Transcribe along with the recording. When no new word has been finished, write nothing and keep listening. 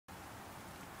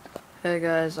Hey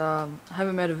guys, I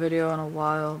haven't made a video in a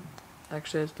while.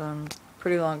 Actually, it's been a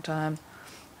pretty long time.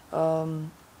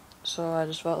 Um, so I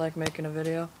just felt like making a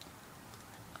video.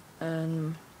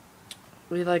 And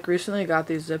we recently got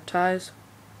these zip ties,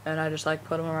 and I just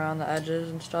put them around the edges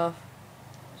and stuff,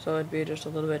 so it'd be just a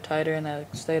little bit tighter and they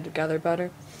stay together better.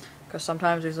 Because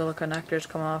sometimes these little connectors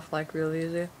come off real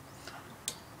easy.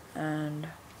 And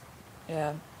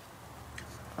yeah,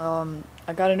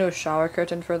 I got a new shower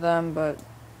curtain for them, but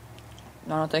I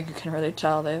don't think you can really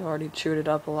tell. They've already chewed it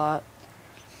up a lot.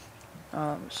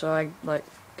 So I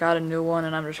got a new one,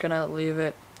 and I'm just gonna leave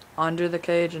it under the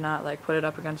cage and not put it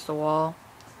up against the wall.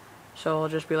 So it'll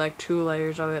just be two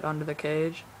layers of it under the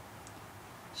cage.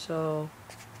 So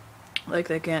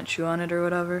they can't chew on it or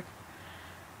whatever.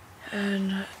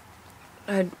 And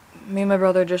me and my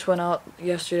brother just went out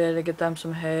yesterday to get them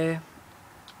some hay,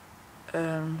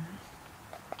 and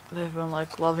they've been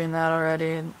loving that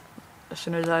already. And as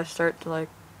soon as I start to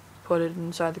put it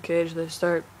inside the cage, they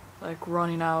start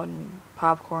running out and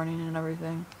popcorning and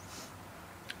everything.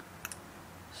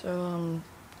 So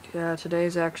yeah,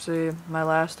 today's actually my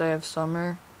last day of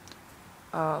summer.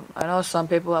 I know some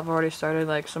people have already started,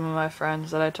 some of my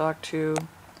friends that I talk to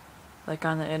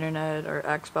on the internet or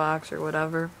Xbox or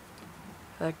whatever.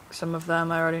 Some of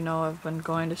them I already know have been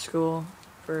going to school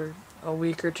for a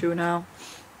week or two now.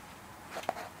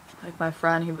 My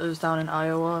friend, he lives down in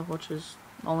Iowa, which is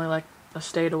only a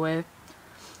state away.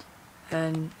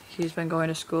 And he's been going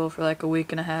to school for a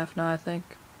week and a half now, I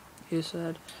think. He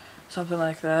said something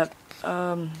like that.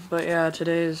 But yeah,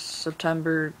 today is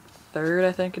September 3rd,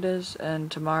 I think it is,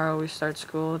 and tomorrow we start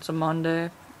school. It's a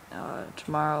Monday.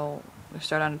 Tomorrow we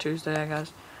start on a Tuesday, I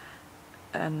guess.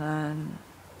 And then,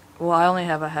 well, I only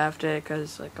have a half day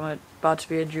because I'm about to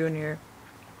be a junior.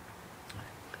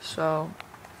 So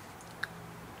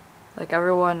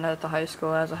everyone at the high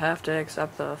school has a half day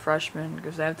except the freshmen,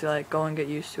 because they have to go and get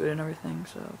used to it and everything.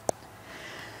 So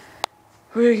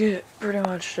we get pretty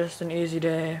much just an easy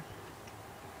day,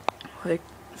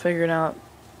 figuring out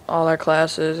all our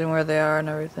classes and where they are and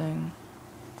everything.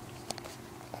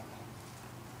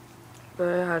 But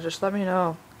yeah, just let me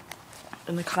know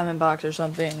in the comment box or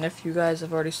something if you guys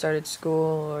have already started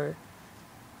school, or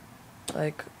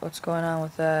what's going on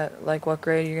with that, what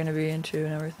grade you're gonna be into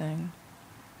and everything.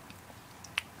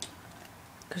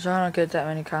 Because I don't get that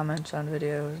many comments on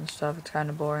videos and stuff. It's kind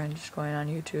of boring just going on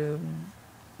YouTube and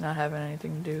not having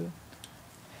anything to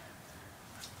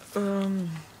do.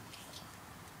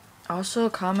 Also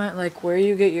comment where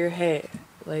you get your hay.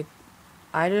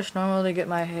 I just normally get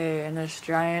my hay in this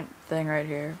giant thing right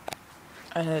here,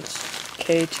 and it's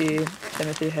KT,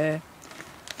 Timothy Hay,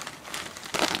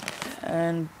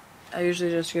 and I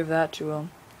usually just give that to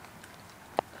them.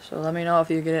 So let me know if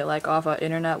you get it off an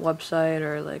internet website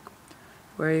or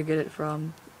where you get it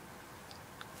from,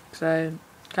 because I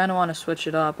kind of want to switch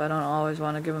it up. I don't always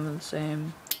want to give them the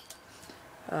same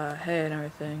hay and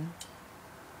everything.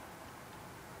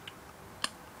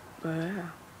 But yeah.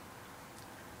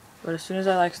 But as soon as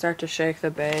I start to shake the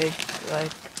bag,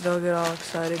 they'll get all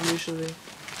excited usually.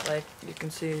 You can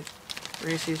see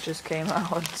Reese's just came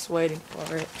out and is waiting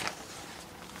for it.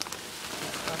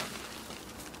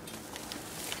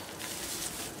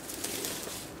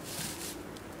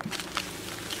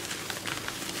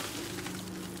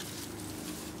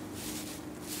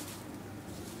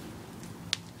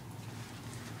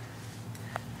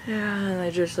 Yeah, and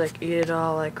they just eat it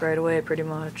all right away pretty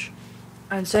much.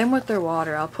 And same with their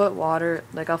water. I'll put water,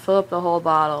 I'll fill up the whole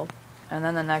bottle, and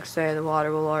then the next day the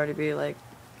water will already be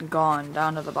gone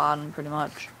down to the bottom pretty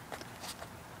much.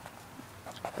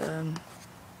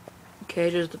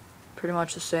 Cage is pretty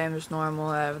much the same as normal.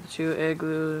 I have the 2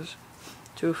 igloos,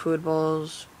 2 food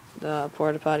bowls, the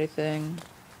porta potty thing,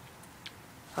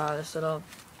 this little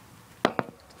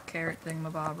carrot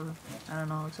thingamabobber. I don't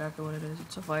know exactly what it is.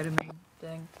 It's a vitamin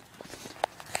thing.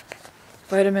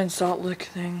 Vitamin salt lick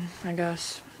thing, I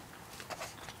guess.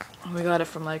 We got it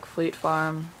from Fleet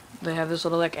Farm. They have this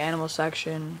little animal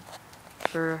section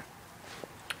for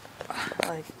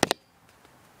I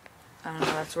don't know,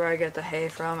 that's where I get the hay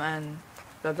from and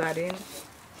the bedding.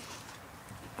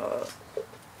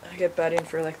 I get bedding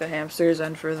for the hamsters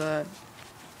and for the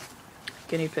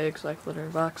guinea pigs, litter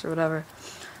box or whatever.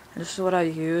 And this is what I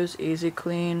use: Easy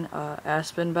Clean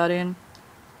Aspen bedding.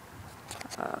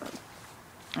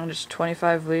 And it's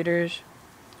 25 liters,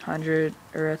 100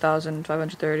 or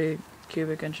 1,530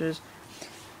 cubic inches.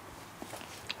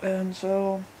 And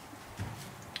so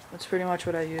that's pretty much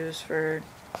what I use for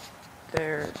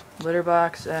their litter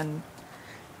box and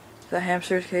the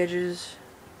hamsters cages.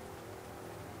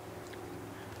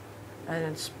 And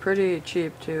it's pretty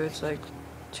cheap too. It's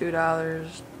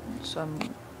 $2 some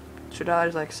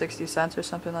 $2 like 60 cents or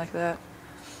something like that.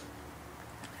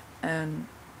 And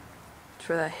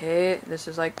for the hay, this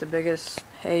is like the biggest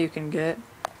hay you can get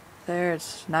there.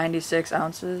 It's 96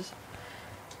 ounces,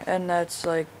 and that's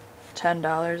like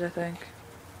 $10, I think,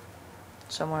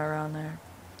 somewhere around there.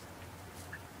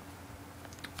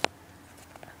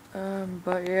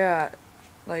 But yeah,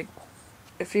 like,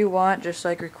 if you want, just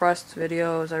like request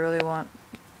videos. I really want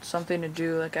something to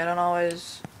do. Like, I don't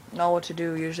always know what to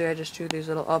do. Usually I just do these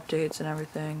little updates and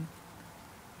everything.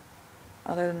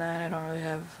 Other than that, I don't really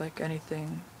have like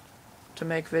anything to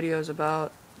make videos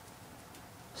about.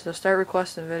 So start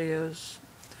requesting videos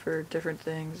for different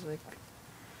things. Like,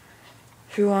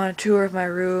 if you want a tour of my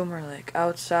room, or like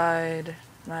outside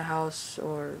my house,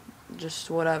 or just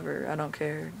whatever, I don't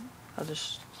care. I'll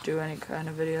just do any kind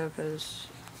of video, because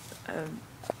I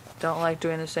don't like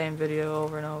doing the same video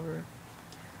over and over.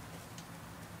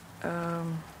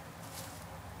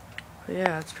 But yeah,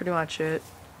 that's pretty much it.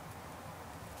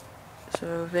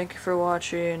 So thank you for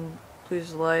watching.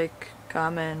 Please like,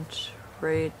 comment,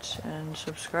 rate, and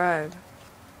subscribe.